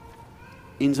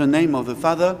In the name of the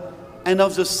Father, and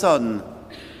of the Son,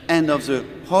 and of the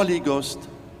Holy Ghost.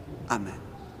 Amen.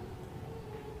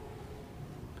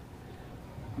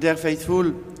 Dear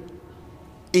faithful,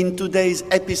 in today's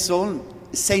epistle,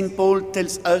 St. Paul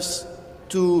tells us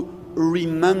to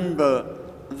remember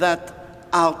that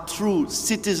our true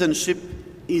citizenship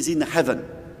is in heaven.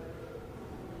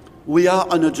 We are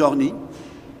on a journey,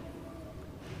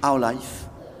 our life,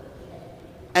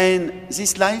 and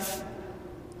this life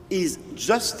is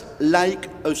just like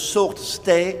a short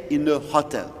stay in a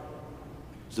hotel.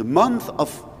 The month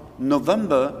of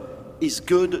November is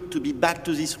good to be back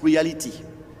to this reality.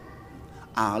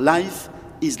 Our life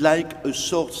is like a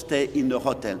short stay in a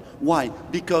hotel. Why?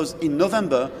 Because in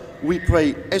November we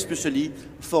pray especially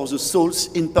for the souls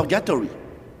in purgatory.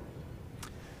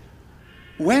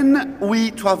 When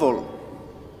we travel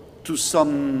to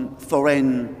some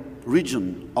foreign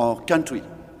region or country,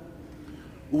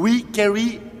 we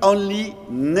carry only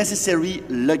necessary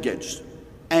luggage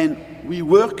and we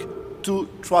work to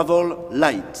travel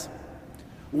light.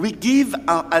 We give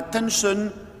our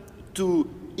attention to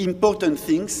important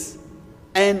things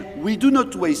and we do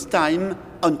not waste time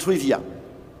on trivia.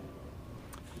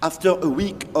 After a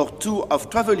week or two of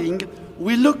traveling,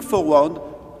 we look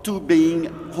forward to being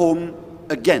home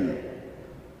again.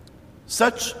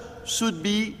 Such should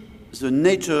be the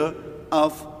nature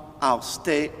of our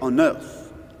stay on earth,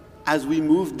 as we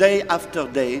move day after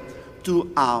day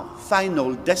to our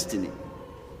final destiny.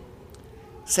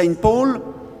 St. Paul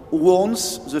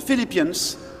warns the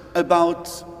Philippians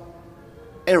about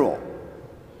error,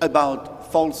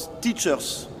 about false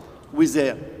teachers with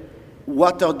their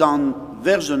watered-down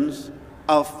versions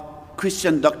of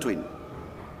Christian doctrine.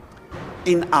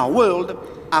 In our world,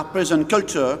 our present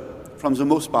culture, from the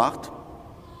most part,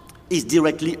 is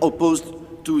directly opposed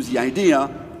to the idea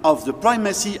of the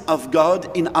primacy of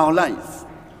God in our life.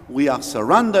 We are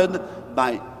surrounded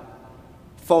by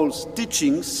false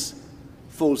teachings,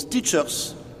 false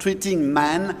teachers treating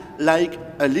man like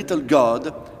a little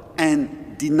God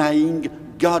and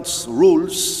denying God's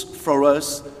rules for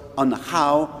us on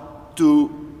how to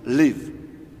live.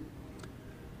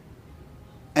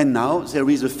 And now there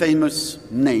is a famous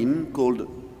name called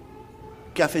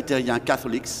Cafeteria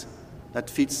Catholics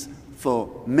that fits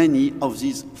for many of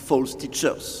these false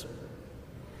teachers.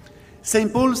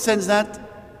 St. Paul says that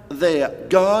their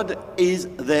God is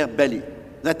their belly.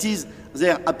 That is,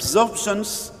 their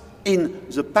absorptions in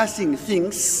the passing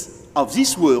things of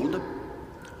this world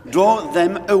draw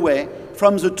them away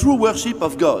from the true worship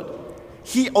of God.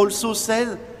 He also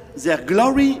said their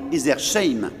glory is their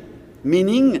shame,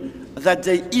 meaning that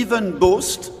they even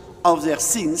boast of their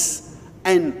sins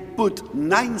and put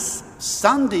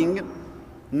nice-sounding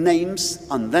names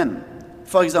on them.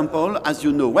 For example, as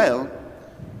you know well,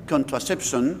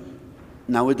 contraception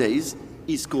nowadays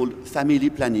is called family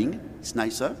planning, it's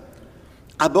nicer.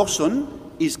 Abortion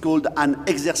is called an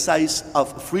exercise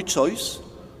of free choice.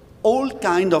 All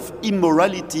kinds of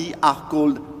immorality are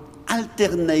called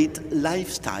alternate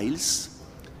lifestyles,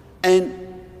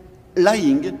 and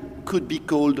lying could be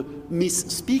called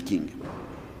misspeaking.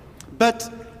 But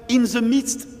in the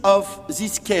midst of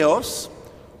this chaos,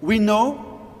 we know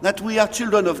that we are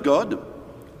children of God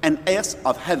and heirs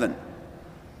of heaven.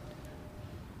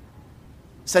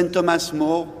 St. Thomas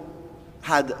More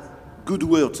had good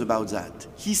words about that.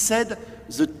 He said,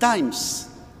 "The times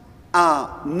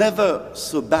are never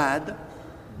so bad,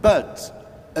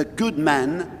 but a good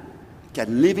man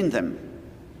can live in them."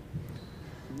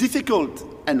 Difficult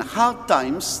and hard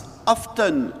times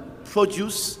often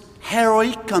produce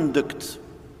heroic conduct.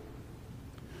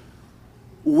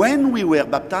 When we were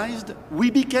baptized,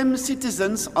 we became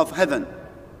citizens of heaven.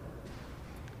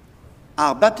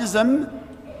 Our baptism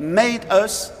made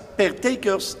us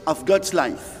partakers of God's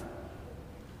life.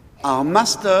 Our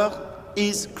master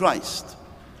is Christ.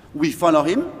 We follow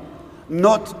him,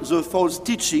 not the false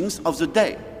teachings of the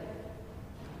day.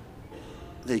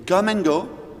 They come and go.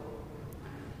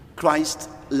 Christ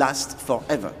lasts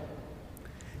forever.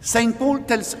 St. Paul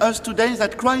tells us today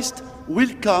that Christ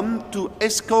will come to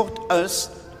escort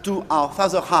us to our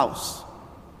Father's house.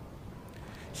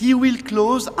 He will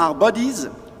clothe our bodies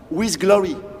with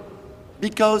glory,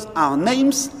 because our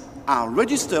names are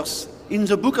registered in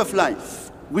the book of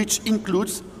life, which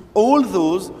includes all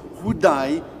those who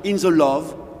die in the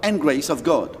love and grace of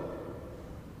God.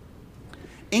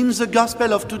 In the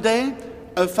gospel of today,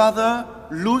 a father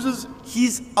loses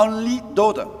his only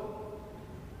daughter.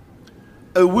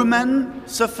 A woman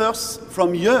suffers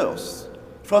from years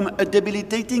from a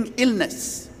debilitating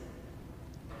illness.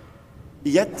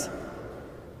 Yet,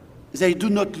 they do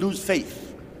not lose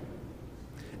faith.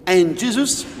 And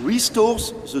Jesus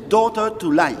restores the daughter to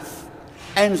life,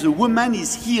 and the woman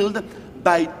is healed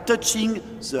by touching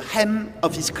the hem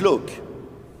of his cloak.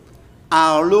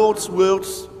 Our Lord's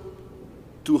words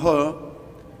to her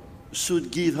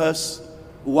should give us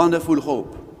wonderful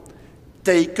hope.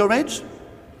 Take courage,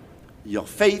 your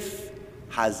faith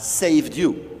has saved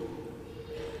you.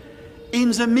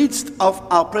 In the midst of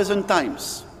our present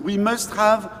times, we must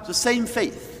have the same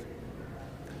faith.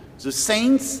 The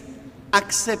saints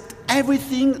accept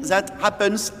everything that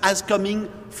happens as coming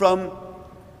from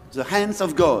the hands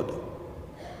of God.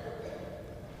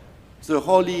 The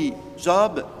holy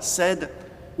Job said,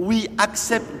 "We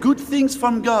accept good things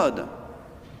from God.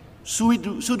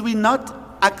 Should we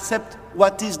not accept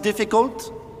what is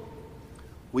difficult?"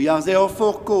 We are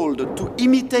therefore called to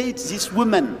imitate this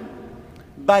woman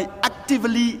by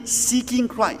actively seeking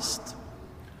Christ,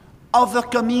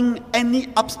 overcoming any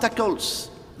obstacles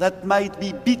that might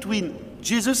be between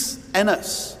Jesus and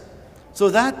us, so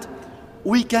that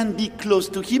we can be close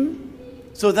to him,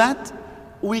 so that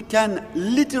we can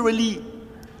literally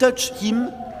touch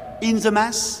him in the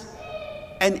Mass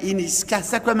and in his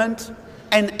sacrament,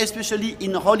 and especially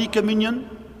in Holy Communion.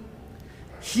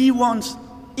 He wants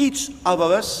each of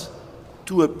us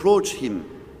to approach him.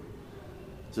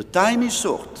 The time is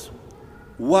short.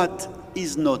 What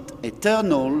is not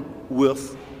eternal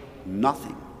worth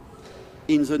nothing.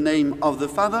 In the name of the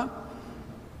Father,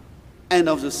 and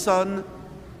of the Son,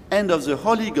 and of the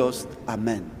Holy Ghost.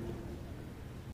 Amen.